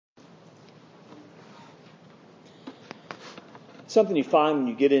Something you find when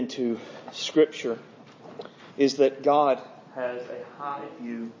you get into Scripture is that God has a high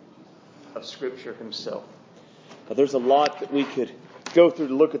view of Scripture Himself. Now, there's a lot that we could go through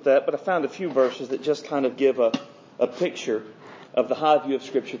to look at that, but I found a few verses that just kind of give a picture of the high view of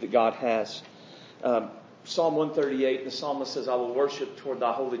Scripture that God has. Psalm 138, the psalmist says, I will worship toward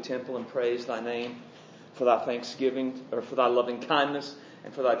thy holy temple and praise thy name for thy thanksgiving, or for thy loving kindness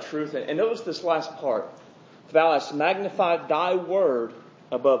and for thy truth. And notice this last part. Thou hast magnified thy word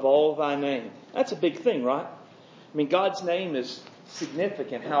above all thy name. That's a big thing, right? I mean, God's name is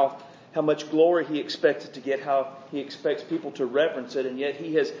significant. How much glory He expects it to get, how He expects people to reverence it, and yet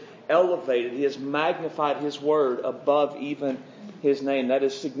He has elevated, He has magnified His word above even His name. That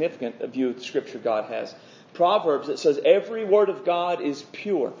is significant, a view of the Scripture God has. Proverbs, it says, every word of God is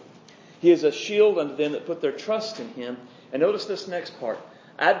pure. He is a shield unto them that put their trust in Him. And notice this next part.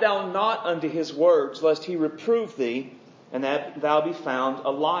 Add thou not unto His words, lest He reprove thee, and that thou be found a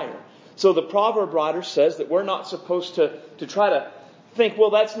liar. So the proverb writer says that we're not supposed to try to think,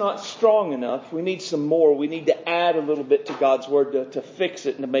 well, that's not strong enough. We need some more. We need to add a little bit to God's word to fix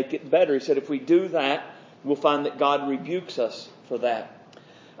it and to make it better. He said if we do that, we'll find that God rebukes us for that.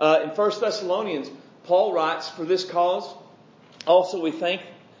 In 1 Thessalonians, Paul writes, for this cause also we thank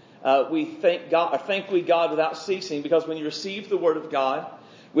God without ceasing, because when you received the word of God,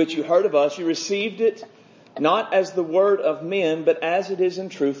 which you heard of us, you received it not as the word of men, but as it is in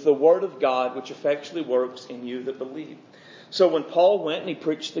truth, the word of God, which effectually works in you that believe. So when Paul went and he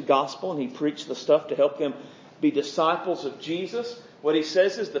preached the gospel and he preached the stuff to help them be disciples of Jesus, what he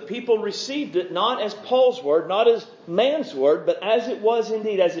says is the people received it not as Paul's word, not as man's word, but as it was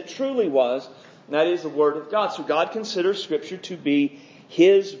indeed, as it truly was, and that is the word of God. So God considers Scripture to be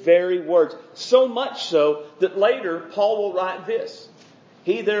His very words. So much so that later Paul will write this.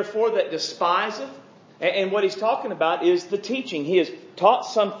 He therefore that despiseth, and what he's talking about is the teaching. He has taught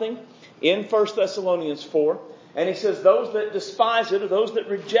something in 1 Thessalonians 4, and he says those that despise it, or those that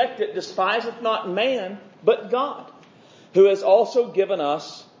reject it, despiseth not man, but God, who has also given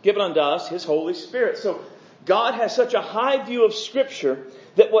unto us His Holy Spirit. So God has such a high view of Scripture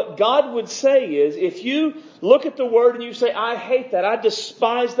that what God would say is, if you look at the Word and you say, I hate that, I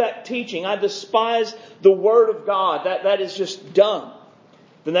despise that teaching, I despise the Word of God, that is just dumb,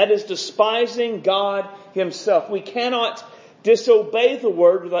 then that is despising God Himself. We cannot disobey the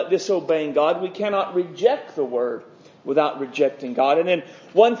Word without disobeying God. We cannot reject the Word without rejecting God. And then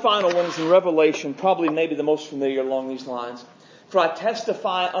one final one is in Revelation, probably maybe the most familiar along these lines. For I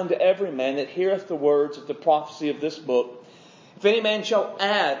testify unto every man that heareth the words of the prophecy of this book, if any man shall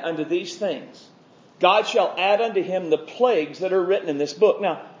add unto these things, God shall add unto him the plagues that are written in this book.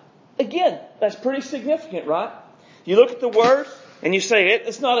 Now, again, that's pretty significant, right? You look at the Word and you say,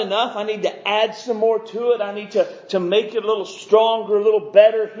 it's not enough. I need to add some more to it. I need to make it a little stronger, a little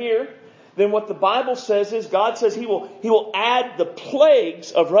better here. Then what the Bible says is, God says He will add the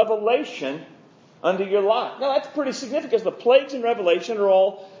plagues of Revelation unto your life. Now that's pretty significant, because the plagues in Revelation are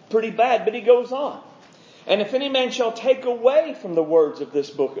all pretty bad. But He goes on. And if any man shall take away from the words of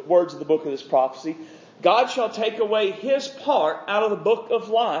this book, words of the book of this prophecy, God shall take away his part out of the book of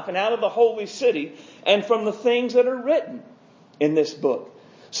life and out of the holy city and from the things that are written in this book.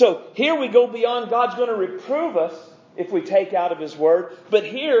 So here we go beyond God's going to reprove us if we take out of His word. But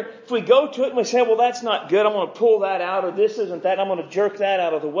here, if we go to it and we say, well, that's not good, I'm going to pull that out, or this isn't that, I'm going to jerk that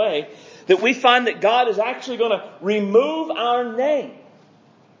out of the way, that we find that God is actually going to remove our name,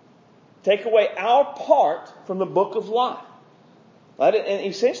 take away our part from the book of life. Right? And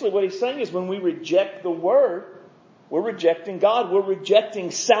essentially what He's saying is when we reject the Word, we're rejecting God. We're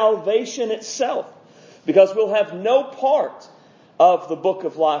rejecting salvation itself. Because we'll have no part of the book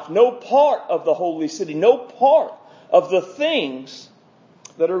of life, no part of the holy city, no part of the things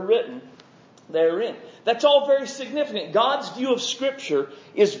that are written therein. That's all very significant. God's view of Scripture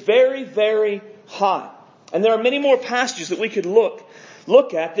is very, very high. And there are many more passages that we could look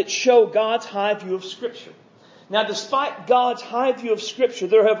at that show God's high view of Scripture. Now, despite God's high view of Scripture,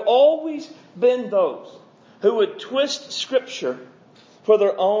 there have always been those who would twist Scripture for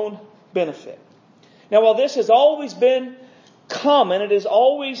their own benefit. Now, while this has always been common, it has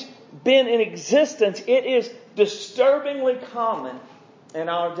always been in existence, it is disturbingly common in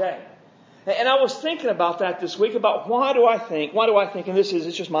our day. And I was thinking about that this week, about why do I think, and it's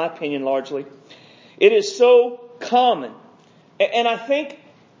just my opinion largely, it is so common. And I think,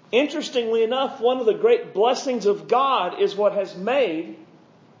 interestingly enough, one of the great blessings of God is what has made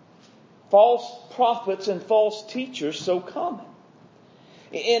false prophets and false teachers so common.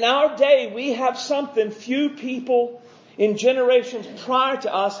 In our day, we have something few people in generations prior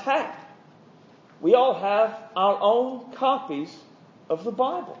to us had. we all have our own copies of the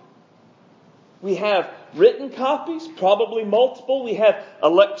Bible. We have written copies, probably multiple. We have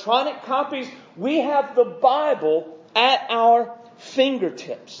electronic copies. We have the Bible at our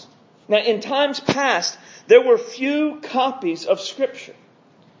fingertips. Now, in times past, there were few copies of Scripture.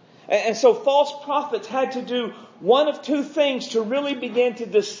 And so false prophets had to do one of two things to really begin to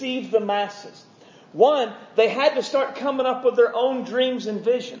deceive the masses. One, they had to start coming up with their own dreams and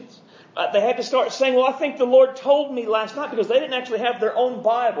visions. They had to start saying, well, I think the Lord told me last night, because they didn't actually have their own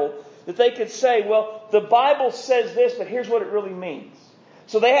Bible, that they could say, well, the Bible says this, but here's what it really means.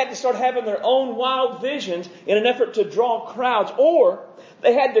 So they had to start having their own wild visions in an effort to draw crowds. Or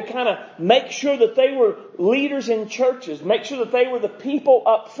they had to kind of make sure that they were leaders in churches, make sure that they were the people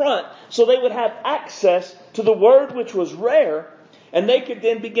up front, so they would have access to the Word, which was rare, and they could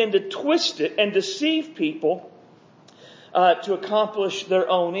then begin to twist it and deceive people to accomplish their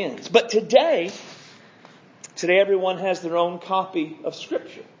own ends. But today everyone has their own copy of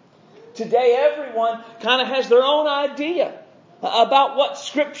Scripture. Today everyone kind of has their own idea about what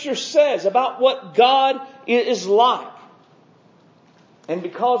Scripture says, about what God is like. And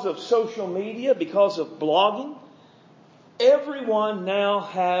because of social media, because of blogging, everyone now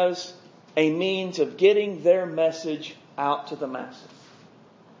has a means of getting their message out to the masses.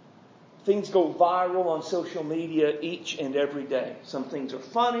 Things go viral on social media each and every day. Some things are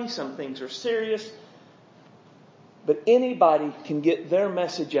funny, some things are serious. But anybody can get their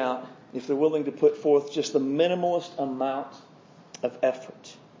message out if they're willing to put forth just the minimalist amount of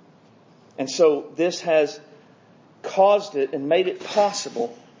effort. And so this has caused it and made it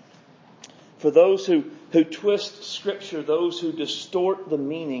possible for those who twist Scripture, those who distort the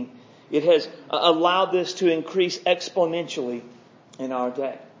meaning. It has allowed this to increase exponentially in our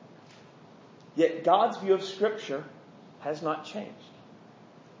day. Yet God's view of Scripture has not changed.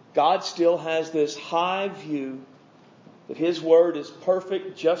 God still has this high view that His Word is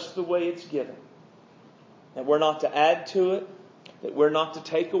perfect just the way it's given. That we're not to add to it, that we're not to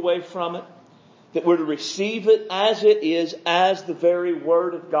take away from it, that we're to receive it as it is, as the very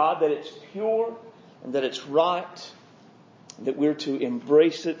Word of God, that it's pure and that it's right, that we're to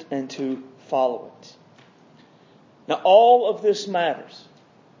embrace it and to follow it. Now, all of this matters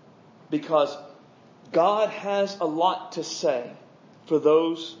because God has a lot to say for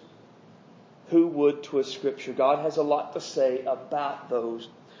those who would twist Scripture. God has a lot to say about those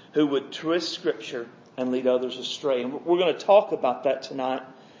who would twist Scripture and lead others astray. And we're going to talk about that tonight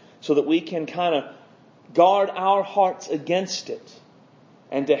so that we can kind of guard our hearts against it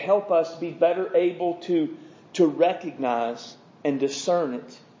and to help us be better able to recognize and discern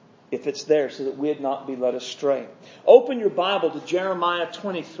it if it's there, so that we'd not be led astray. Open your Bible to Jeremiah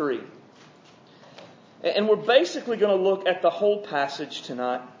 23. And we're basically going to look at the whole passage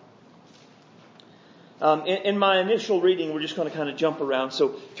tonight. In my initial reading, we're just going to kind of jump around.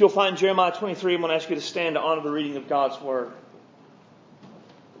 So if you'll find Jeremiah 23, I'm going to ask you to stand to honor the reading of God's Word.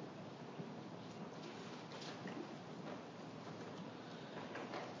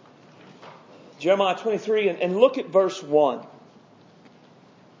 Jeremiah 23, and look at verse 1.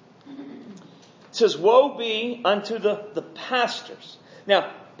 It says, "Woe be unto the pastors." Now,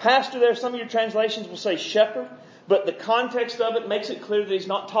 pastor there, some of your translations will say shepherd, but the context of it makes it clear that he's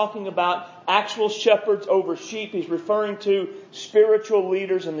not talking about actual shepherds over sheep. He's referring to spiritual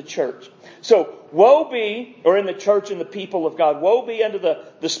leaders in the church. So, woe be, or in the church and the people of God, woe be unto the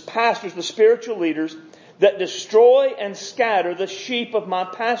pastors, the spiritual leaders, that destroy and scatter the sheep of my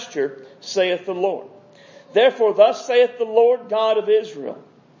pasture, saith the Lord. Therefore, thus saith the Lord God of Israel,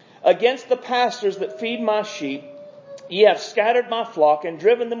 against the pastors that feed my sheep, ye have scattered my flock and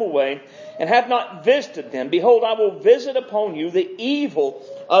driven them away, and have not visited them. Behold, I will visit upon you the evil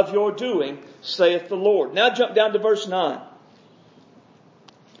of your doing, saith the Lord. Now jump down to verse 9.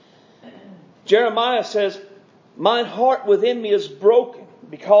 Jeremiah says, "Mine heart within me is broken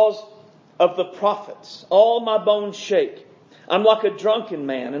because of the prophets. All my bones shake. I'm like a drunken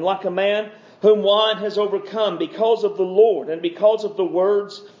man, and like a man whom wine has overcome, because of the Lord and because of the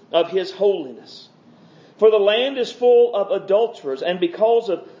words of His holiness. For the land is full of adulterers, and because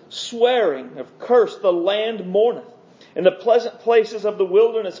of swearing, of curse, the land mourneth. And the pleasant places of the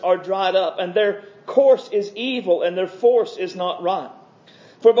wilderness are dried up, and their course is evil, and their force is not right.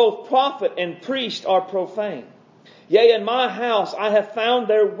 For both prophet and priest are profane. Yea, in my house I have found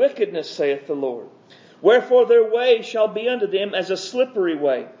their wickedness, saith the Lord. Wherefore their way shall be unto them as a slippery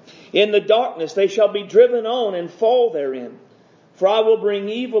way. In the darkness they shall be driven on and fall therein. For I will bring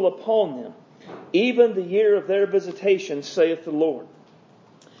evil upon them, even the year of their visitation, saith the Lord.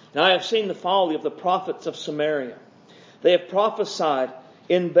 And I have seen the folly of the prophets of Samaria. They have prophesied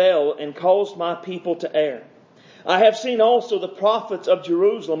in Baal and caused my people to err. I have seen also the prophets of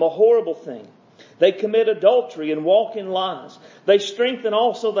Jerusalem, a horrible thing. They commit adultery and walk in lies. They strengthen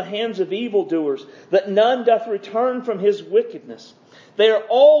also the hands of evildoers, that none doth return from his wickedness. They are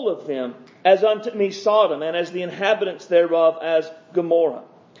all of them as unto me Sodom, and as the inhabitants thereof as Gomorrah.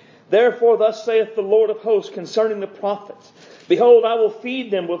 Therefore thus saith the Lord of hosts concerning the prophets, Behold, I will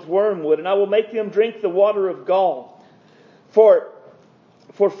feed them with wormwood, and I will make them drink the water of gall. For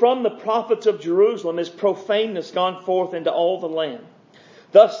from the prophets of Jerusalem is profaneness gone forth into all the land.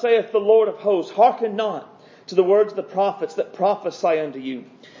 Thus saith the Lord of hosts, Hearken not to the words of the prophets that prophesy unto you.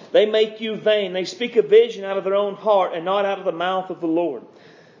 They make you vain. They speak a vision out of their own heart, and not out of the mouth of the Lord.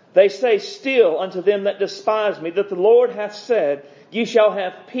 They say still unto them that despise me, that the Lord hath said, Ye shall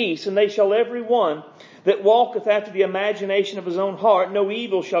have peace, and they shall every one that walketh after the imagination of his own heart, no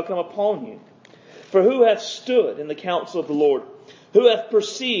evil shall come upon you. For who hath stood in the counsel of the Lord? Who hath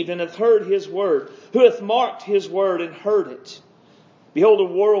perceived and hath heard his word? Who hath marked his word and heard it? Behold,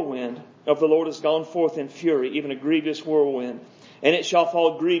 a whirlwind of the Lord is gone forth in fury, even a grievous whirlwind, and it shall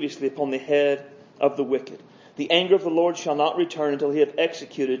fall grievously upon the head of the wicked. The anger of the Lord shall not return until he have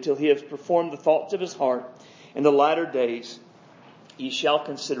executed, till he have performed the thoughts of his heart. In the latter days ye shall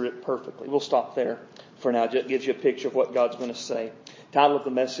consider it perfectly. We'll stop there for now. It gives you a picture of what God's going to say. The title of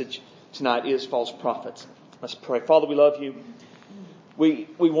the message tonight is False Prophets. Let's pray. Father, we love you. We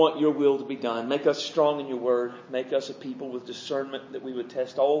want your will to be done. Make us strong in your word. Make us a people with discernment, that we would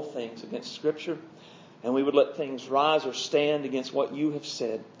test all things against Scripture, and we would let things rise or stand against what you have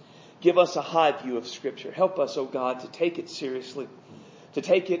said. Give us a high view of Scripture. Help us, O God, to take it seriously, to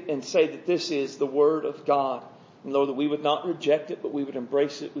take it and say that this is the Word of God. And Lord, that we would not reject it, but we would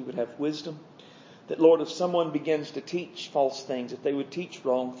embrace it. We would have wisdom. That, Lord, if someone begins to teach false things, if they would teach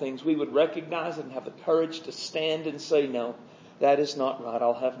wrong things, we would recognize it and have the courage to stand and say, no, that is not right.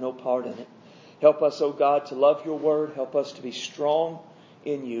 I'll have no part in it. Help us, O God, to love your word. Help us to be strong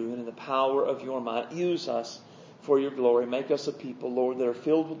in you and in the power of your might. Use us for your glory. Make us a people, Lord, that are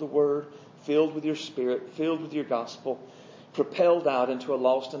filled with the word, filled with your spirit, filled with your gospel, propelled out into a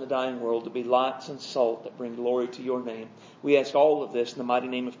lost and a dying world to be lights and salt that bring glory to your name. We ask all of this in the mighty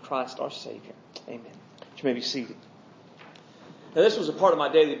name of Christ our Savior. Amen. You may be seated. Now, this was a part of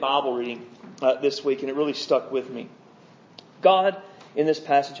my daily Bible reading this week, and it really stuck with me. God, in this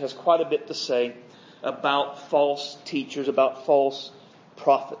passage, has quite a bit to say about false teachers, about false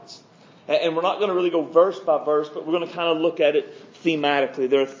prophets. And we're not going to really go verse by verse, but we're going to kind of look at it thematically.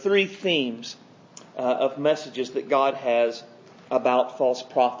 There are three themes of messages that God has about false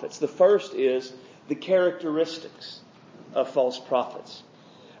prophets. The first is the characteristics of false prophets.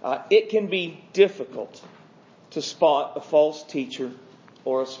 It can be difficult to spot a false teacher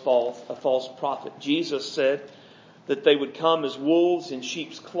or a false prophet. Jesus said that they would come as wolves in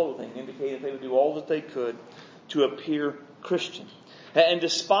sheep's clothing, indicating they would do all that they could to appear Christian. And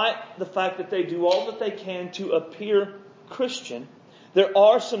despite the fact that they do all that they can to appear Christian, there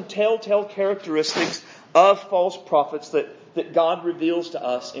are some telltale characteristics of false prophets that God reveals to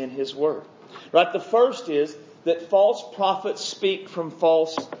us in His Word. Right? The first is that false prophets speak from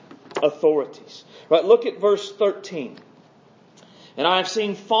false authorities. Right? Look at verse 13. And I have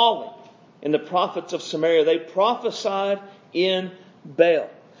seen folly in the prophets of Samaria. They prophesied in Baal.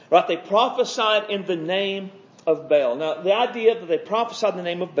 Right? They prophesied in the name of Baal. Now, the idea that they prophesied in the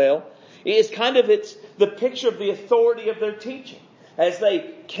name of Baal is it's the picture of the authority of their teaching. As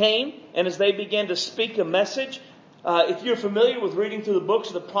they came and as they began to speak a message, if you're familiar with reading through the books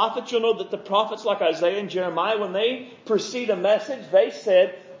of the prophets, you'll know that the prophets like Isaiah and Jeremiah, when they precede a message, they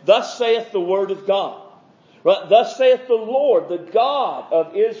said, Thus saith the word of God. Right? Thus saith the Lord, the God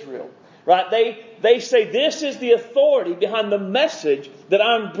of Israel. Right? They say, this is the authority behind the message that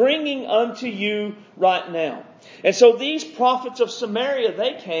I'm bringing unto you right now. And so these prophets of Samaria,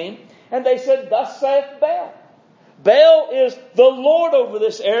 they came and they said, Thus saith Baal. Baal is the Lord over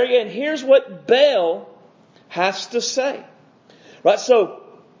this area, and here's what Baal has to say. Right? So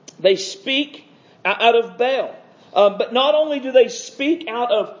they speak out of Baal. But not only do they speak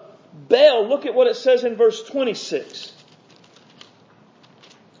out of Baal, look at what it says in verse 26.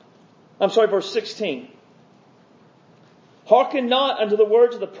 Verse 16. Hearken not unto the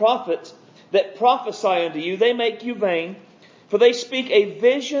words of the prophets that prophesy unto you. They make you vain, for they speak a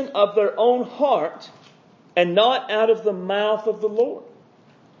vision of their own heart, and not out of the mouth of the Lord.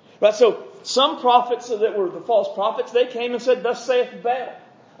 Right? So some prophets that were the false prophets, they came and said, Thus saith Baal.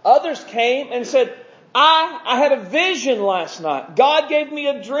 Others came and said, I had a vision last night. God gave me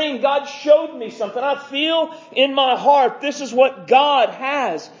a dream. God showed me something. I feel in my heart this is what God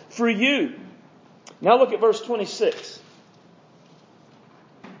has for you. Now look at verse 26.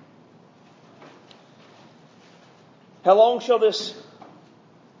 How long shall this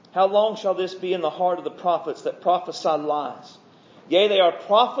be in the heart of the prophets that prophesy lies? Yea, they are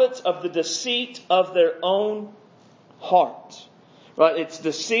prophets of the deceit of their own heart. Right? It's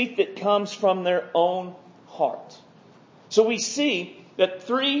deceit that comes from their own heart. So we see that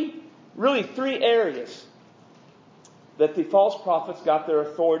three areas that the false prophets got their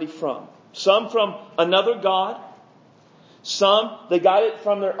authority from. Some from another god. Some they got it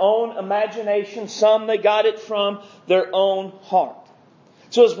from their own imagination. Some they got it from their own heart.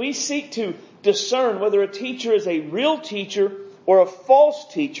 So as we seek to discern whether a teacher is a real teacher or a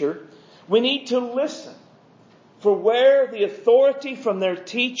false teacher, we need to listen for where the authority from their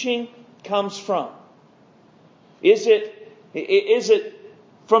teaching comes from. Is it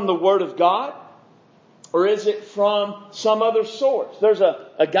from the Word of God? Or is it from some other source? There's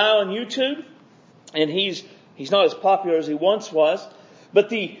a guy on YouTube, and he's not as popular as he once was, but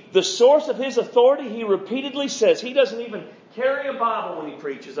the source of his authority, he repeatedly says, he doesn't even carry a Bible when he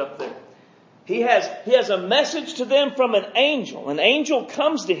preaches up there. He has a message to them from an angel. An angel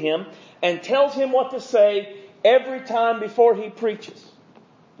comes to him and tells him what to say every time before he preaches.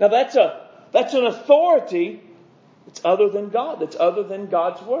 Now that's an authority that's other than God, that's other than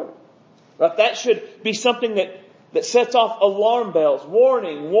God's Word. Right? That should be something that sets off alarm bells,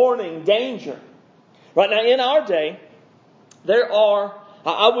 warning, danger. Right now, in our day, there are,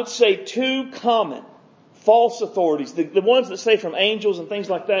 I would say, two common false authorities. The ones that say from angels and things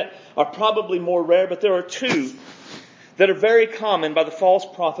like that are probably more rare, but there are two that are very common by the false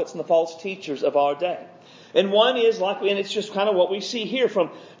prophets and the false teachers of our day. And one is and it's just kind of what we see here,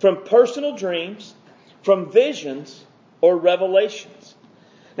 from personal dreams, from visions, or revelations.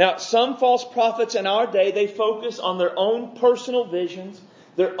 Now, some false prophets in our day, they focus on their own personal visions,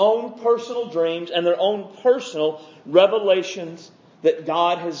 their own personal dreams, and their own personal revelations that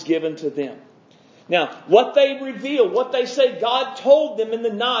God has given to them. Now, what they reveal, what they say God told them in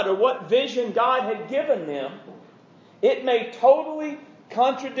the night, or what vision God had given them, it may totally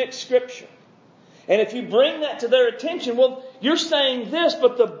contradict Scripture. And if you bring that to their attention, well, you're saying this,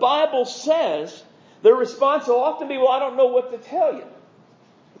 but the Bible says, their response will often be, well, I don't know what to tell you.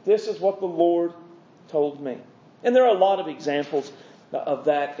 This is what the Lord told me. And there are a lot of examples of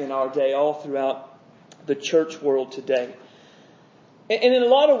that in our day, all throughout the church world today. And in a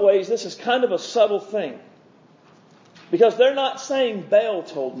lot of ways, this is kind of a subtle thing. Because they're not saying, Baal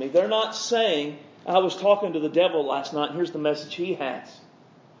told me. They're not saying, I was talking to the devil last night and here's the message he has.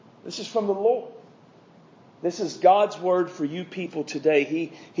 This is from the Lord. This is God's word for you people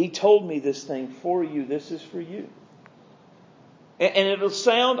today. He told me this thing for you. This is for you. And it'll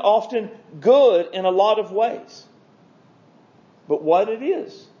sound often good in a lot of ways. But what it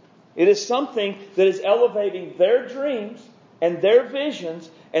is something that is elevating their dreams and their visions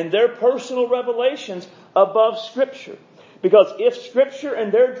and their personal revelations above Scripture. Because if Scripture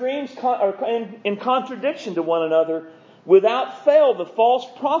and their dreams are in contradiction to one another, without fail, the false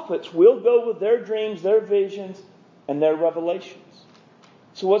prophets will go with their dreams, their visions, and their revelations.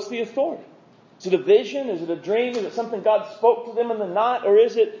 So what's the authority? Is it a vision? Is it a dream? Is it something God spoke to them in the night? Or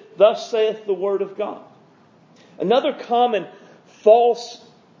is it, thus saith the Word of God? Another common false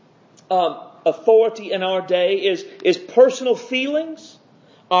authority in our day is personal feelings,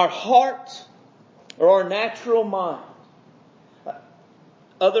 our heart, or our natural mind.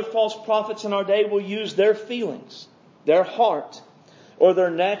 Other false prophets in our day will use their feelings, their heart, or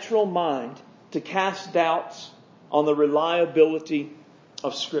their natural mind to cast doubts on the reliability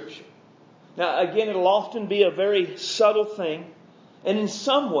of Scripture. Now, again, it'll often be a very subtle thing, and in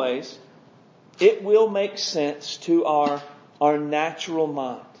some ways, it will make sense to our natural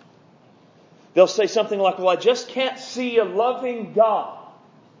mind. They'll say something like, well, I just can't see a loving God.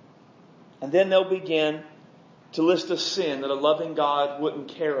 And then they'll begin to list a sin that a loving God wouldn't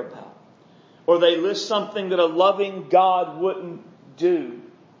care about. Or they list something that a loving God wouldn't do.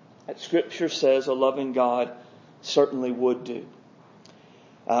 That Scripture says a loving God certainly would do.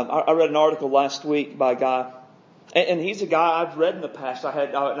 I read an article last week by a guy, and he's a guy I've read in the past.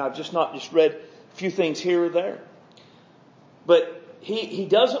 I've just not just read a few things here or there. But he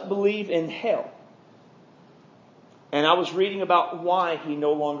doesn't believe in hell. And I was reading about why he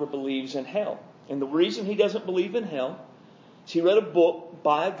no longer believes in hell. And the reason he doesn't believe in hell is he read a book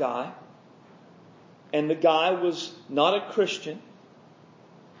by a guy, and the guy was not a Christian,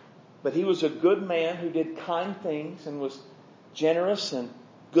 but he was a good man who did kind things and was generous and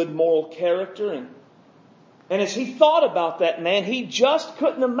good moral character. And as he thought about that man, he just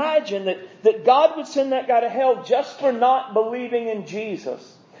couldn't imagine that God would send that guy to hell just for not believing in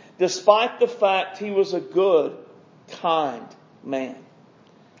Jesus, despite the fact he was a good, kind man.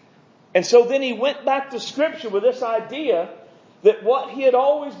 And so then he went back to Scripture with this idea that what he had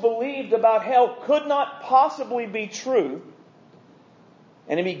always believed about hell could not possibly be true.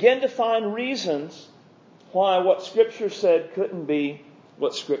 And he began to find reasons why what Scripture said couldn't be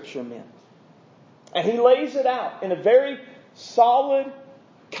what Scripture meant. And he lays it out in a very solid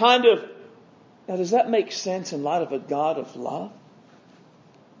kind of... Now, does that make sense in light of a God of love?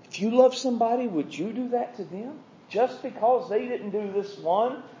 If you love somebody, would you do that to them? Just because they didn't do this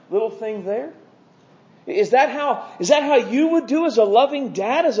one little thing there? Is that how you would do as a loving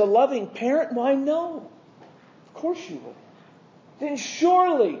dad, as a loving parent? Why, no. Of course you would. Then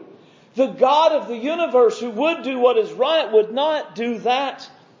surely the God of the universe who would do what is right would not do that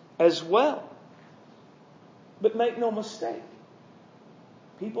as well. But make no mistake,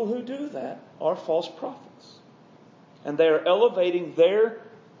 people who do that are false prophets. And they are elevating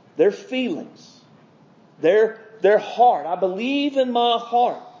their feelings, their heart. I believe in my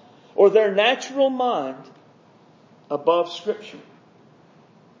heart. Or their natural mind above Scripture.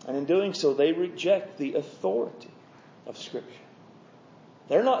 And in doing so, they reject the authority of Scripture.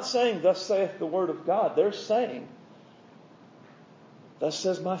 They're not saying, thus saith the Word of God. They're saying, thus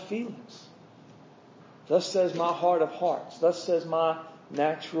says my feelings. Thus says my heart of hearts. Thus says my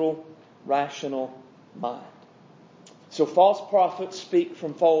natural, rational mind. So false prophets speak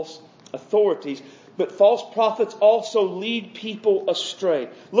from false authorities. But false prophets also lead people astray.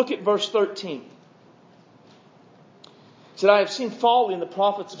 Look at verse 13. It said, I have seen folly in the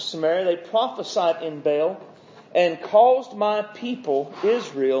prophets of Samaria. They prophesied in Baal and caused my people,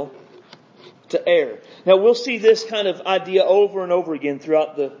 Israel, to err. Now we'll see this kind of idea over and over again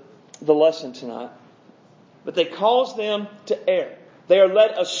throughout the lesson tonight. But they cause them to err. They are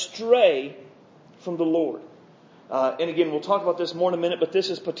led astray from the Lord. And again, we'll talk about this more in a minute, but this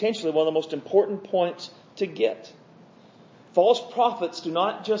is potentially one of the most important points to get. False prophets do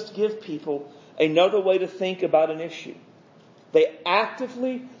not just give people another way to think about an issue. They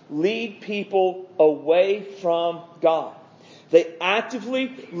actively lead people away from God. They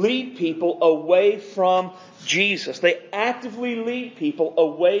actively lead people away from Jesus. They actively lead people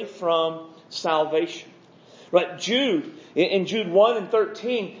away from salvation. Right? Jude, in Jude 1 and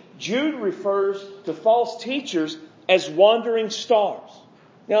 13, Jude refers to false teachers as wandering stars.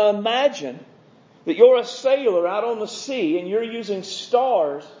 Now imagine that you're a sailor out on the sea and you're using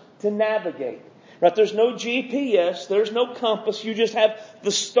stars to navigate. Right? There's no GPS, there's no compass, you just have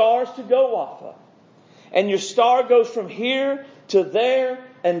the stars to go off of. And your star goes from here to there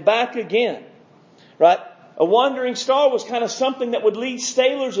and back again. Right? A wandering star was kind of something that would lead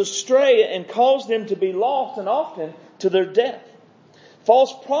sailors astray and cause them to be lost and often to their death.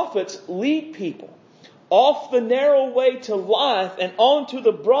 False prophets lead people off the narrow way to life and onto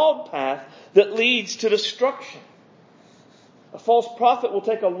the broad path that leads to destruction. A false prophet will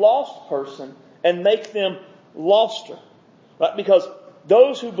take a lost person and make them loster. Right? Because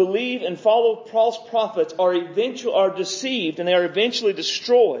those who believe and follow false prophets are deceived and they are eventually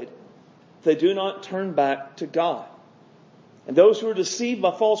destroyed if they do not turn back to God. And those who are deceived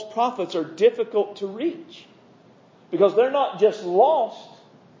by false prophets are difficult to reach. Because they're not just lost,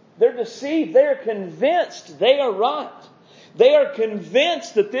 they're deceived. They are convinced they are right. They are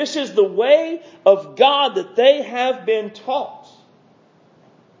convinced that this is the way of God that they have been taught.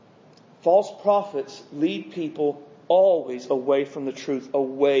 False prophets lead people always away from the truth,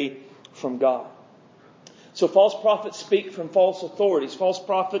 away from God. So false prophets speak from false authorities. False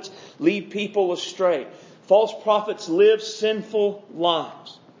prophets lead people astray. False prophets live sinful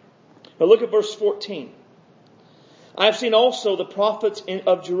lives. Now look at verse 14. I have seen also the prophets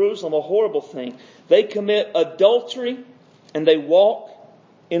of Jerusalem, a horrible thing. They commit adultery and they walk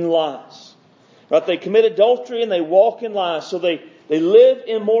in lies. Right? They commit adultery and they walk in lies. So they live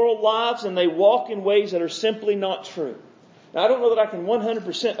immoral lives and they walk in ways that are simply not true. Now I don't know that I can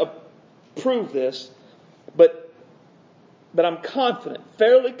 100% approve this, but I'm confident,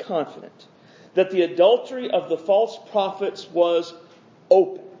 fairly confident, that the adultery of the false prophets was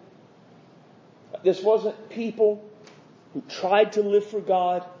open. This wasn't people who tried to live for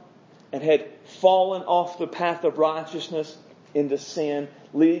God and had fallen off the path of righteousness into sin,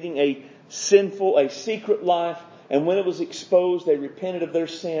 leading a sinful, a secret life. And when it was exposed, they repented of their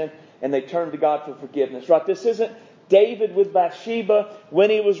sin and they turned to God for forgiveness. Right? This isn't David with Bathsheba. When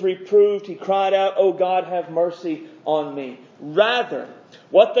he was reproved, he cried out, "Oh God, have mercy on me." Rather,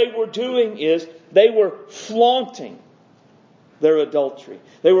 what they were doing is they were flaunting their adultery.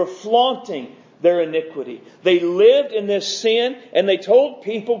 They were flaunting their iniquity. They lived in this sin and they told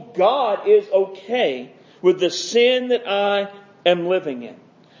people God is okay with the sin that I am living in.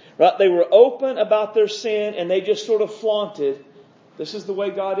 Right? They were open about their sin and they just sort of flaunted This is the way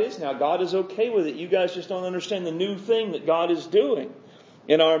God is now. God is okay with it. You guys just don't understand the new thing that God is doing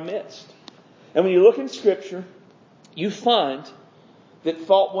in our midst. And when you look in Scripture, you find that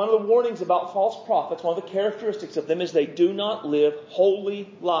one of the warnings about false prophets, one of the characteristics of them is they do not live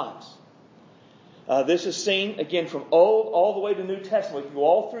holy lives. This is seen, again, from Old all the way to New Testament. You go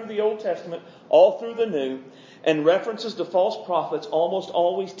all through the Old Testament, all through the New, and references to false prophets almost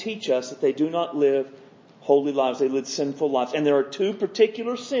always teach us that they do not live holy lives. They live sinful lives. And there are two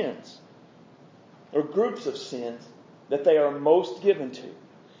particular sins, or groups of sins, that they are most given to.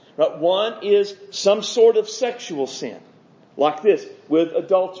 Right? One is some sort of sexual sin, like this, with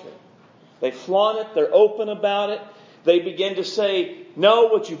adultery. They flaunt it, they're open about it. They begin to say, no,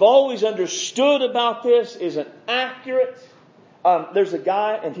 what you've always understood about this isn't accurate. There's a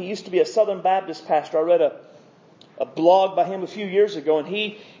guy, and he used to be a Southern Baptist pastor. I read a blog by him a few years ago, and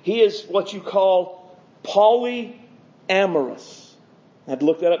he is what you call polyamorous. I had to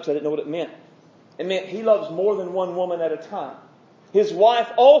look that up because I didn't know what it meant. It meant he loves more than one woman at a time. His wife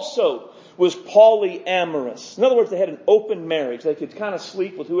also was polyamorous. In other words, they had an open marriage. They could kind of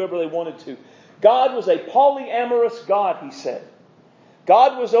sleep with whoever they wanted to. God was a polyamorous God, he said.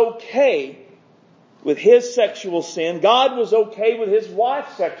 God was okay with his sexual sin. God was okay with his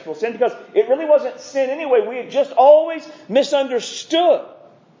wife's sexual sin because it really wasn't sin anyway. We had just always misunderstood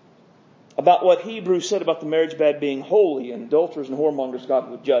about what Hebrews said about the marriage bed being holy and adulterers and whoremongers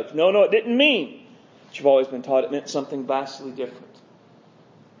God would judge. No, it didn't mean what you've always been taught. It meant something vastly different.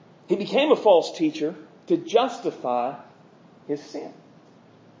 He became a false teacher to justify his sin.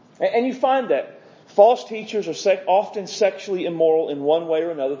 And you find that. False teachers are often sexually immoral in one way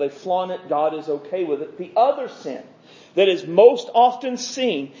or another. They flaunt it. God is okay with it. The other sin that is most often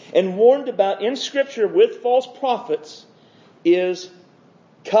seen and warned about in Scripture with false prophets is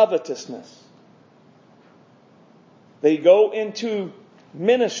covetousness. They go into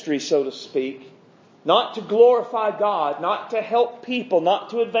ministry, so to speak, not to glorify God, not to help people, not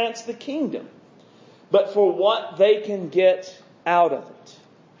to advance the kingdom, but for what they can get out of it.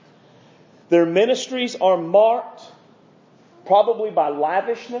 Their ministries are marked probably by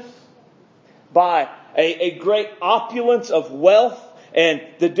lavishness, by a great opulence of wealth, and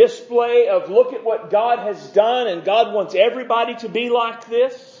the display of look at what God has done, and God wants everybody to be like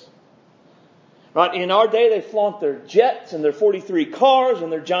this. Right? In our day, they flaunt their jets and their 43 cars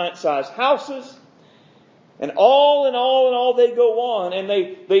and their giant-sized houses. And all they go on, and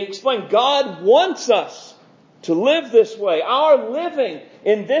they explain God wants us to live this way. Our living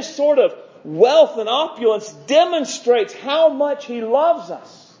in this sort of wealth and opulence demonstrates how much He loves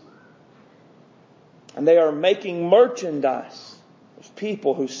us. And they are making merchandise of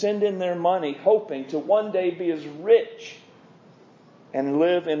people who send in their money hoping to one day be as rich and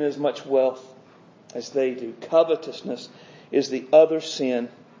live in as much wealth as they do. Covetousness is the other sin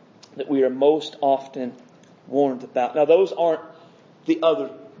that we are most often warned about. Now those aren't the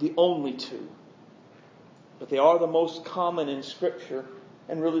only two, but they are the most common in Scripture,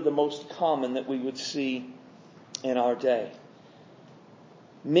 and really the most common that we would see in our day.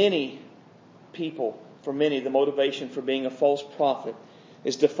 Many people, for many, the motivation for being a false prophet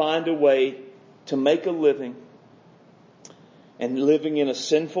is to find a way to make a living and living in a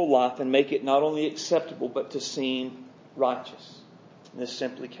sinful life and make it not only acceptable but to seem righteous. And this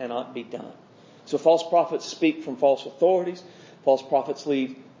simply cannot be done. So false prophets speak from false authorities. False prophets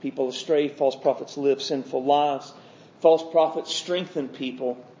lead people astray. False prophets live sinful lives. False prophets strengthen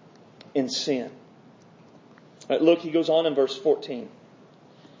people in sin. Right, look, he goes on in verse 14.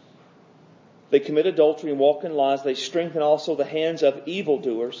 They commit adultery and walk in lies. They strengthen also the hands of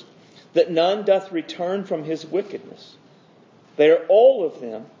evildoers, that none doth return from his wickedness. They are all of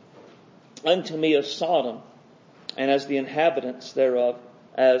them unto me as Sodom, and as the inhabitants thereof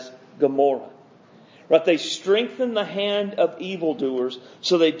as Gomorrah. Right, they strengthen the hand of evildoers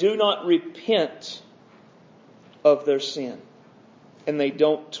so they do not repent of their sin, and they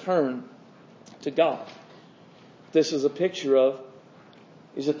don't turn to God. This is a picture of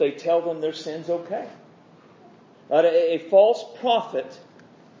is that they tell them their sin's okay. Right? A false prophet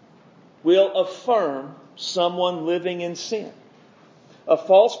will affirm someone living in sin. A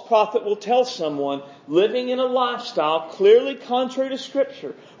false prophet will tell someone living in a lifestyle clearly contrary to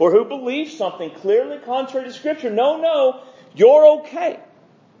Scripture, or who believes something clearly contrary to Scripture, no, you're okay.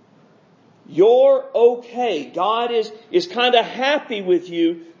 You're okay. God is kind of happy with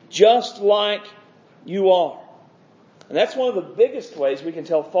you just like you are. And that's one of the biggest ways we can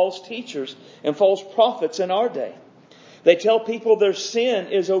tell false teachers and false prophets in our day. They tell people their sin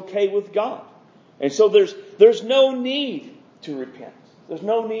is okay with God. And so there's no need to repent. There's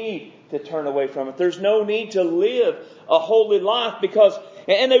no need to turn away from it. There's no need to live a holy life because,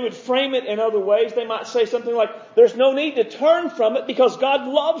 and they would frame it in other ways. They might say something like, there's no need to turn from it because God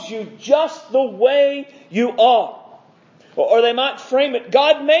loves you just the way you are. Or they might frame it,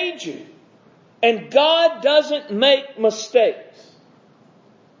 God made you and God doesn't make mistakes.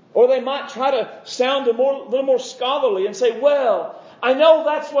 Or they might try to sound a little more scholarly and say, well, I know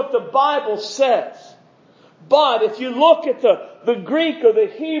that's what the Bible says. But if you look at the Greek or the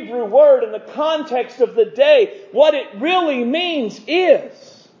Hebrew word in the context of the day, what it really means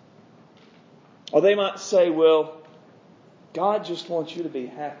is. Or they might say, well, God just wants you to be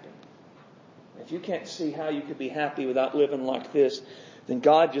happy. If you can't see how you could be happy without living like this, then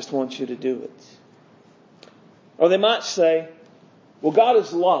God just wants you to do it. Or they might say, well, God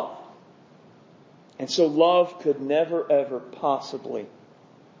is love. And so love could never, ever possibly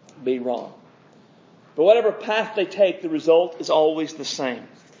be wrong. But whatever path they take, the result is always the same.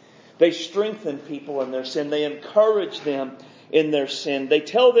 They strengthen people in their sin. They encourage them in their sin. They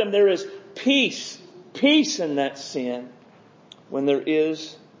tell them there is peace in that sin when there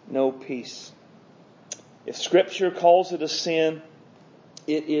is no peace. If Scripture calls it a sin,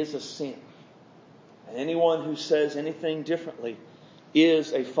 it is a sin. And anyone who says anything differently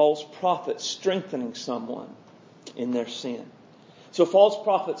is a false prophet strengthening someone in their sin. So false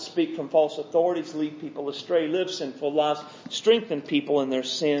prophets speak from false authorities, lead people astray, live sinful lives, strengthen people in their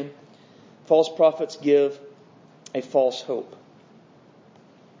sin. False prophets give a false hope.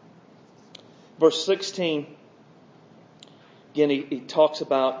 Verse 16, again, he talks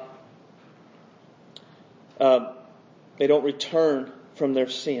about they don't return from their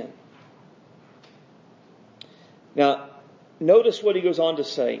sin. Now, notice what he goes on to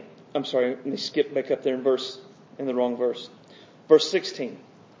say. I'm sorry, let me skip back up there in the wrong verse. Verse 16.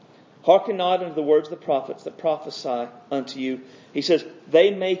 Hearken not unto the words of the prophets that prophesy unto you. He says,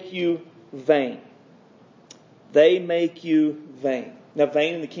 they make you vain. They make you vain. Now,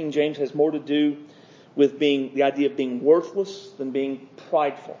 vain in the King James has more to do with the idea of being worthless than being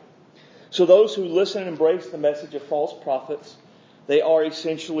prideful. So those who listen and embrace the message of false prophets, they are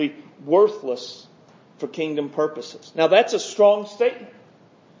essentially worthless for kingdom purposes. Now that's a strong statement.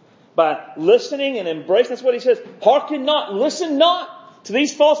 By listening and embracing, that's what he says, hearken not, listen not to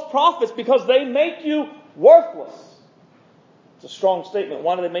these false prophets because they make you worthless. It's a strong statement.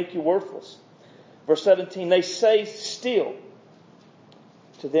 Why do they make you worthless? Verse 17, they say still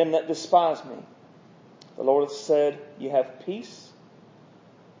to them that despise me, the Lord hath said, you have peace.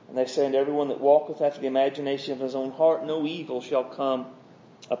 And they say unto everyone that walketh after the imagination of his own heart, no evil shall come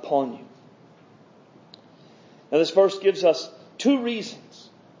upon you. Now this verse gives us two reasons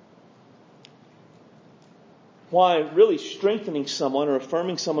why really strengthening someone or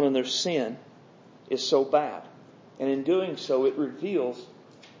affirming someone in their sin is so bad. And in doing so, it reveals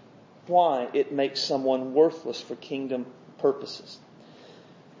why it makes someone worthless for kingdom purposes.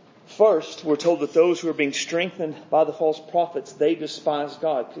 First, we're told that those who are being strengthened by the false prophets, they despise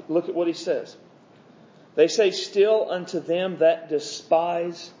God. Look at what he says. They say still unto them that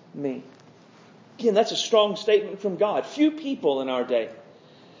despise me. Again, that's a strong statement from God. Few people in our day,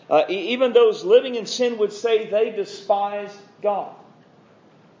 even those living in sin, would say they despise God.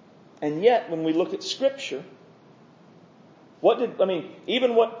 And yet, when we look at Scripture,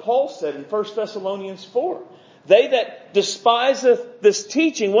 even what Paul said in 1 Thessalonians 4, they that despiseth this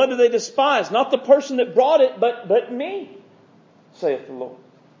teaching, what do they despise? Not the person that brought it, but me, saith the Lord.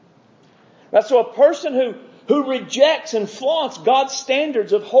 That's so a person who rejects and flaunts God's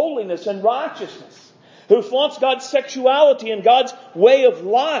standards of holiness and righteousness, who flaunts God's sexuality and God's way of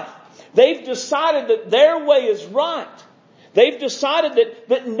life, they've decided that their way is right. They've decided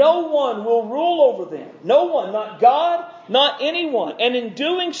that no one will rule over them. No one, not God, not anyone. And in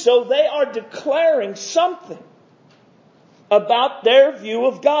doing so, they are declaring something about their view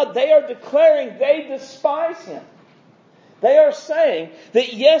of God. They are declaring they despise Him. They are saying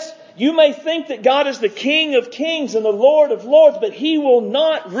that yes, you may think that God is the King of kings and the Lord of lords, but He will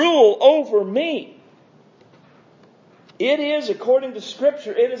not rule over me. It is, according to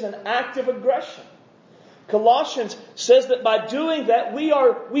Scripture, it is an act of aggression. Colossians says that by doing that,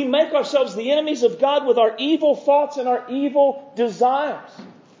 we make ourselves the enemies of God with our evil thoughts and our evil desires.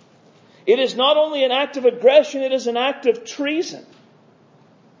 It is not only an act of aggression, it is an act of treason.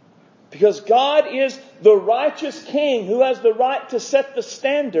 Because God is the righteous King who has the right to set the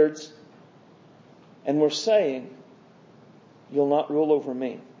standards. And we're saying, you'll not rule over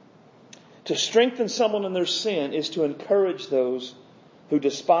me. To strengthen someone in their sin is to encourage those who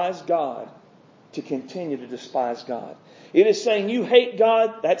despise God to continue to despise God. It is saying, you hate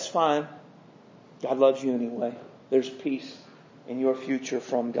God, that's fine. God loves you anyway. There's peace in your future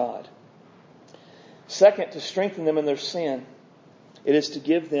from God. Second, to strengthen them in their sin, it is to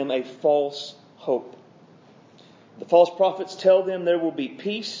give them a false hope. The false prophets tell them there will be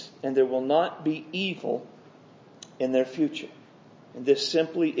peace and there will not be evil in their future. And this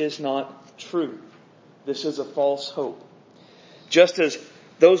simply is not true. This is a false hope. Just as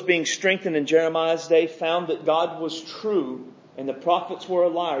those being strengthened in Jeremiah's day found that God was true and the prophets were a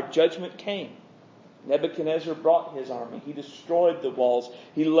liar, judgment came. Nebuchadnezzar brought his army. He destroyed the walls.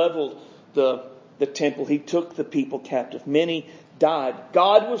 He leveled the temple. He took the people captive. Many died.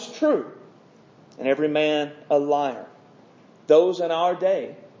 God was true, and every man a liar. Those in our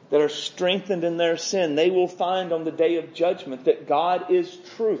day that are strengthened in their sin, they will find on the day of judgment that God is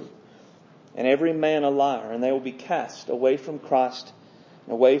true, and every man a liar, and they will be cast away from Christ,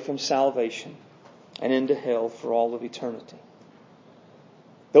 and away from salvation, and into hell for all of eternity.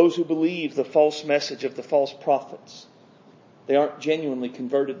 Those who believe the false message of the false prophets, they aren't genuinely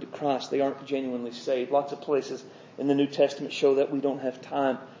converted to Christ. They aren't genuinely saved. Lots of places in the New Testament show that. We don't have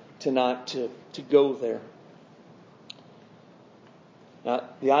time tonight to go there. Now,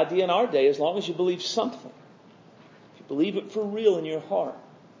 the idea in our day, as long as you believe something, if you believe it for real in your heart,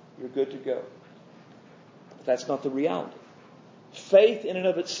 you're good to go. But that's not the reality. Faith in and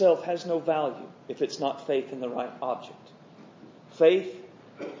of itself has no value if it's not faith in the right object. Faith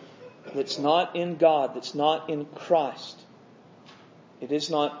that's not in God, that's not in Christ, it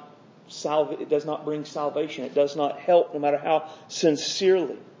does not bring salvation. It does not help, no matter how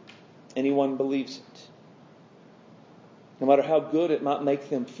sincerely anyone believes it. No matter how good it might make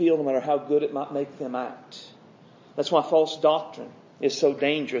them feel, no matter how good it might make them act. That's why false doctrine is so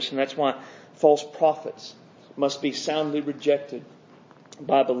dangerous, and that's why false prophets must be soundly rejected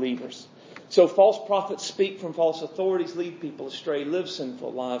by believers. So false prophets speak from false authorities, lead people astray, live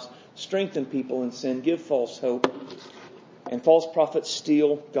sinful lives, strengthen people in sin, give false hope. And false prophets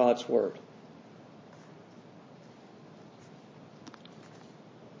steal God's word.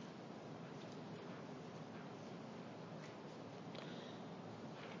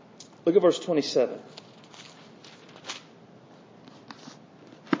 Look at verse 27.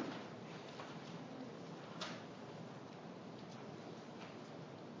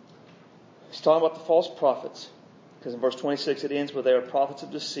 He's talking about the false prophets. Because in verse 26 it ends with, they are prophets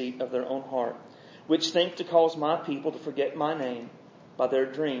of deceit of their own heart, which think to cause my people to forget my name by their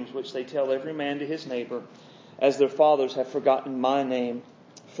dreams, which they tell every man to his neighbor, as their fathers have forgotten my name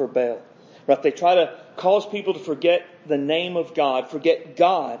for Baal. Right? They try to cause people to forget the name of God, forget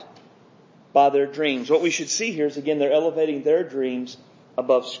God by their dreams. What we should see here is, again, they're elevating their dreams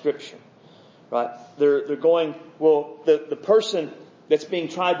above Scripture. Right? They're going, well, the person that's being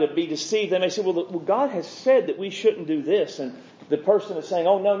tried to be deceived, they may say, well, God has said that we shouldn't do this. And the person is saying,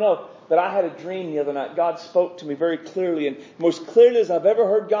 oh, no, but I had a dream the other night. God spoke to me very clearly, and most clearly as I've ever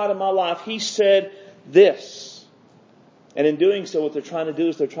heard God in my life, He said this. And in doing so, what they're trying to do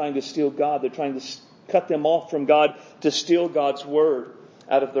is they're trying to steal God. They're trying to cut them off from God, to steal God's word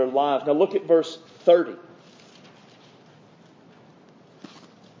out of their lives. Now look at verse 30.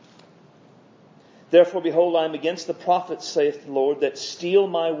 Therefore, behold, I am against the prophets, saith the Lord, that steal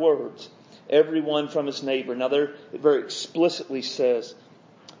my words, every one from his neighbor. Now there it very explicitly says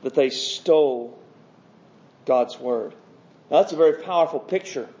that they stole God's word. Now that's a very powerful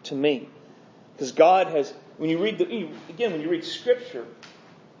picture to me. Because God has, when you read Scripture,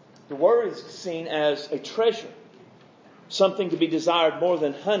 the word is seen as a treasure. Something to be desired more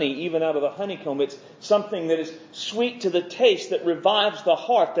than honey, even out of the honeycomb. It's something that is sweet to the taste, that revives the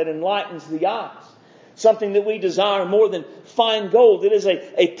heart, that enlightens the eyes. Something that we desire more than fine gold. It is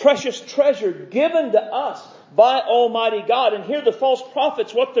a precious treasure given to us by Almighty God. And here the false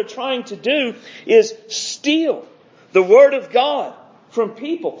prophets, what they're trying to do is steal the Word of God from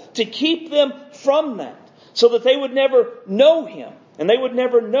people, to keep them from that, so that they would never know Him, and they would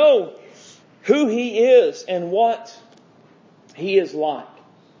never know who He is and what He is like.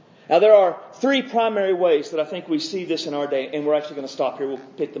 Now there are three primary ways that I think we see this in our day, and we're actually going to stop here. We'll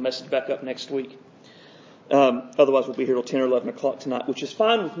pick the message back up next week. Otherwise we'll be here till 10 or 11 o'clock tonight, which is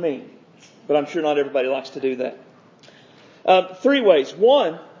fine with me, but I'm sure not everybody likes to do that. Three ways.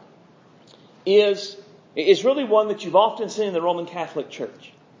 One is really one that you've often seen in the Roman Catholic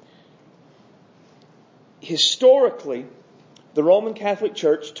Church. Historically, the Roman Catholic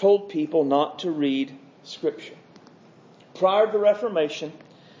Church told people not to read Scripture. Prior to the Reformation,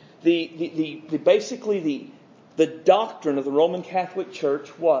 basically the doctrine of the Roman Catholic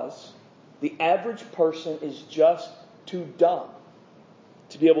Church was the average person is just too dumb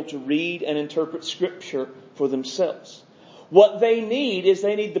to be able to read and interpret Scripture for themselves. What they need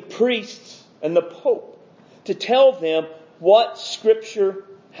the priests and the Pope to tell them what Scripture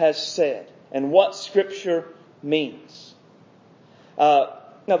has said. and what Scripture means.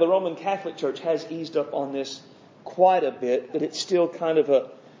 Now, the Roman Catholic Church has eased up on this quite a bit, but it's still kind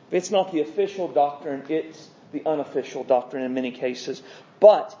of it's not the official doctrine, it's the unofficial doctrine in many cases.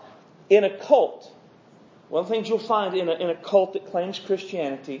 But in a cult, one of the things you'll find in a cult that claims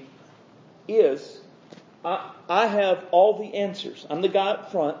Christianity is, I have all the answers. I'm the guy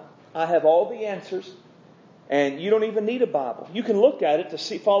up front. I have all the answers. And you don't even need a Bible. You can look at it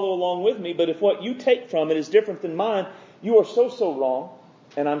to follow along with me, but if what you take from it is different than mine, you are so wrong,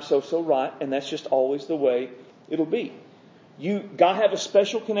 and I'm so right, and that's just always the way it'll be. God have a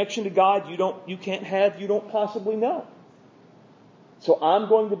special connection to God you don't possibly know. So I'm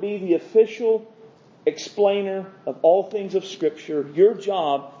going to be the official explainer of all things of Scripture. Your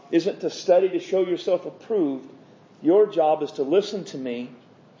job isn't to study to show yourself approved. Your job is to listen to me,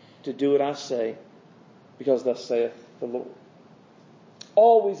 to do what I say, because thus saith the Lord.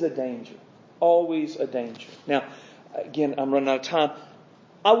 Always a danger. Always a danger. Now, again, I'm running out of time.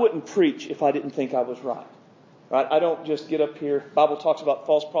 I wouldn't preach if I didn't think I was right. Right? I don't just get up here. The Bible talks about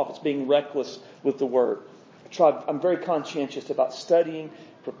false prophets being reckless with the Word. I'm very conscientious about studying,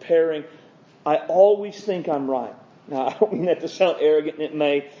 preparing. I always think I'm right. Now, I don't mean that to sound arrogant, and it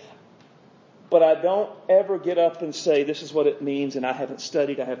may, but I don't ever get up and say, this is what it means, and I haven't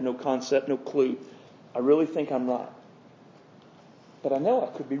studied, I have no concept, no clue. I really think I'm right. But I know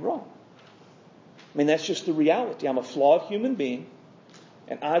I could be wrong. I mean, that's just the reality. I'm a flawed human being,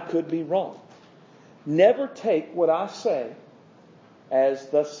 and I could be wrong. Never take what I say as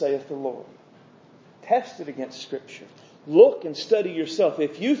thus saith the Lord. Test it against Scripture. Look and study yourself.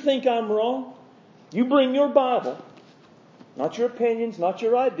 If you think I'm wrong, you bring your Bible. Not your opinions, not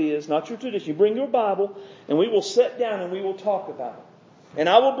your ideas, not your tradition. You bring your Bible, and we will sit down and we will talk about it. And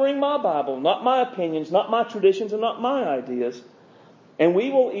I will bring my Bible, not my opinions, not my traditions, and not my ideas. And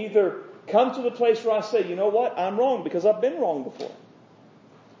we will either come to the place where I say, you know what, I'm wrong because I've been wrong before.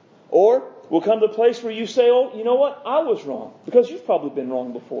 Or we'll come to the place where you say, oh, you know what, I was wrong because you've probably been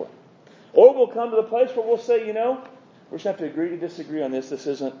wrong before. Or we'll come to the place where we'll say, you know, we're just going to have to agree to disagree on this. This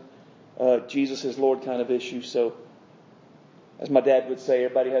isn't Jesus is Lord kind of issue. So, as my dad would say,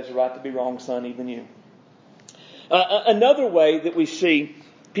 everybody has a right to be wrong, son, even you. Another way that we see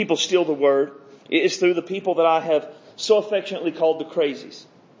people steal the Word is through the people that I have so affectionately called the crazies.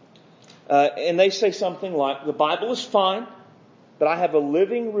 And they say something like, the Bible is fine, but I have a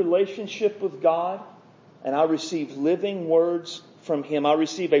living relationship with God, and I receive living words from Him. I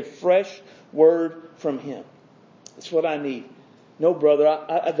receive a fresh word from Him. That's what I need. No,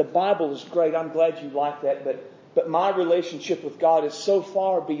 brother, the Bible is great. I'm glad you like that, but my relationship with God is so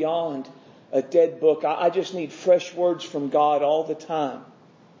far beyond a dead book. I just need fresh words from God all the time.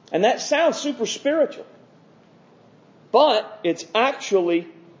 And that sounds super spiritual. But it's actually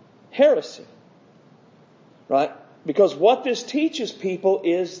heresy. Right? Because what this teaches people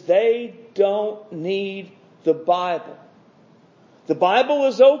is they don't need the Bible. The Bible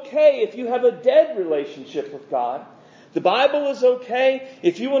is okay if you have a dead relationship with God. The Bible is okay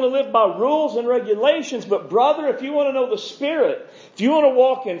if you want to live by rules and regulations. But brother, if you want to know the Spirit, if you want to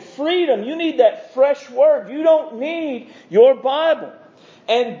walk in freedom, you need that fresh word. You don't need your Bible.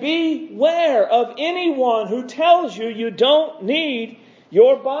 And beware of anyone who tells you you don't need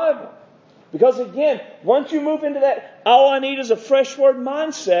your Bible. Because again, once you move into that, all I need is a fresh word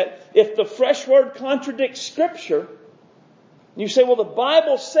mindset, if the fresh word contradicts Scripture, you say, well, the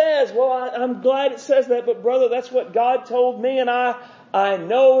Bible says, well, I'm glad it says that, but brother, that's what God told me, and I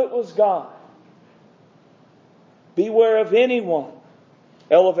know it was God. Beware of anyone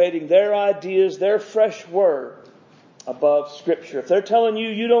elevating their ideas, their fresh word above Scripture. If they're telling you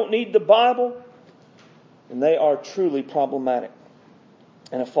you don't need the Bible, then they are truly problematic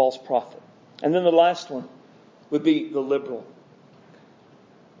and a false prophet. And then the last one would be the liberal.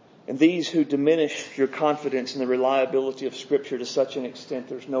 And these who diminish your confidence in the reliability of Scripture to such an extent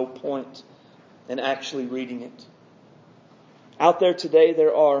there's no point in actually reading it. Out there today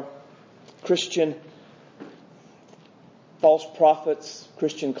there are Christian false prophets,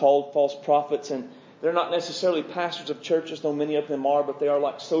 Christian called false prophets, and they're not necessarily pastors of churches, though many of them are, but they are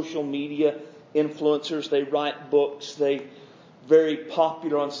like social media influencers. They write books. They're very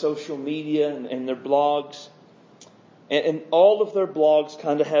popular on social media and their blogs. And all of their blogs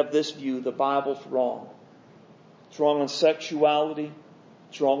kind of have this view: the Bible's wrong. It's wrong on sexuality.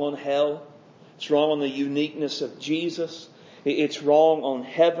 It's wrong on hell. It's wrong on the uniqueness of Jesus. It's wrong on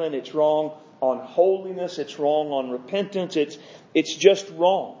heaven. It's wrong on holiness. It's wrong on repentance. It's just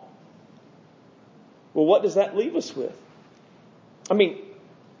wrong. Well, what does that leave us with? I mean,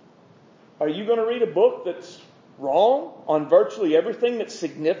 are you going to read a book that's wrong on virtually everything that's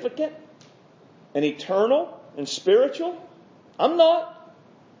significant? and eternal and spiritual? I'm not.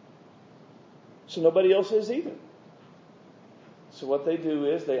 So nobody else is either. So what they do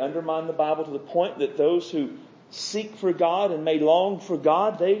is they undermine the Bible to the point that those who seek for God and may long for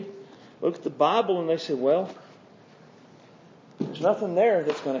God, they look at the Bible and they say, well, there's nothing there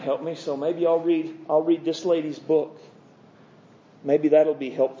that's going to help me, so maybe I'll read this lady's book. Maybe that'll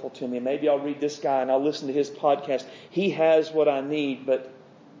be helpful to me. Maybe I'll read this guy and I'll listen to his podcast. He has what I need, but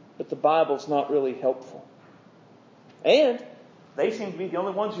the Bible's not really helpful. And they seem to be the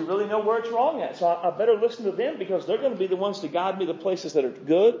only ones who really know where it's wrong at. So I better listen to them because they're going to be the ones to guide me to the places that are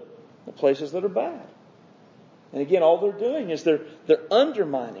good, the places that are bad. And again, all they're doing is they're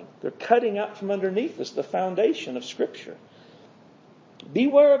undermining, they're cutting out from underneath us the foundation of Scripture.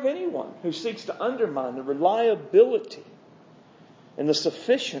 Beware of anyone who seeks to undermine the reliability and the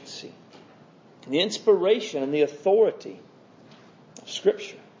sufficiency, and the inspiration and the authority of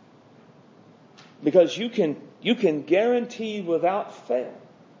Scripture. Because you can guarantee without fail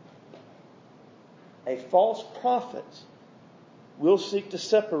a false prophet will seek to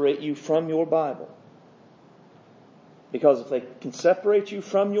separate you from your Bible. Because if they can separate you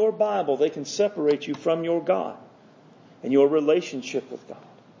from your Bible, they can separate you from your God and your relationship with God.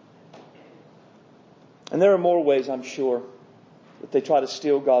 And there are more ways, I'm sure, that they try to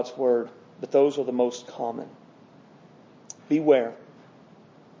steal God's Word, but those are the most common. Beware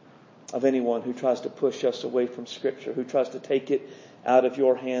of anyone who tries to push us away from Scripture, who tries to take it out of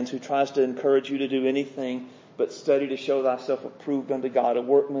your hands, who tries to encourage you to do anything but study to show thyself approved unto God. A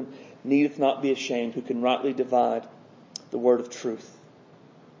workman needeth not be ashamed, who can rightly divide the word of truth.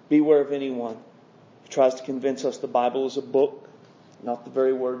 Beware of anyone who tries to convince us the Bible is a book, not the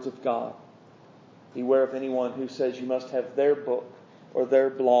very words of God. Beware of anyone who says you must have their book or their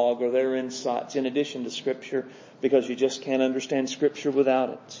blog or their insights in addition to Scripture because you just can't understand Scripture without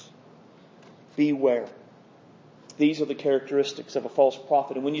it. Beware. These are the characteristics of a false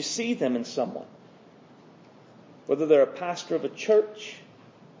prophet. And when you see them in someone, whether they're a pastor of a church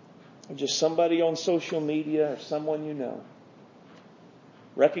or just somebody on social media or someone you know,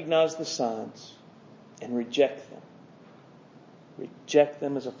 recognize the signs and reject them. Reject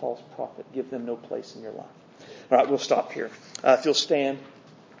them as a false prophet. Give them no place in your life. All right, we'll stop here. If you'll stand,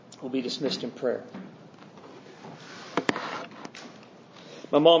 we'll be dismissed in prayer.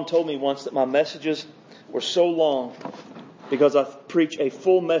 My mom told me once that my messages were so long because I preach a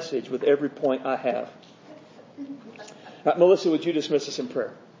full message with every point I have. All right, Melissa, would you dismiss us in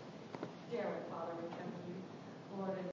prayer?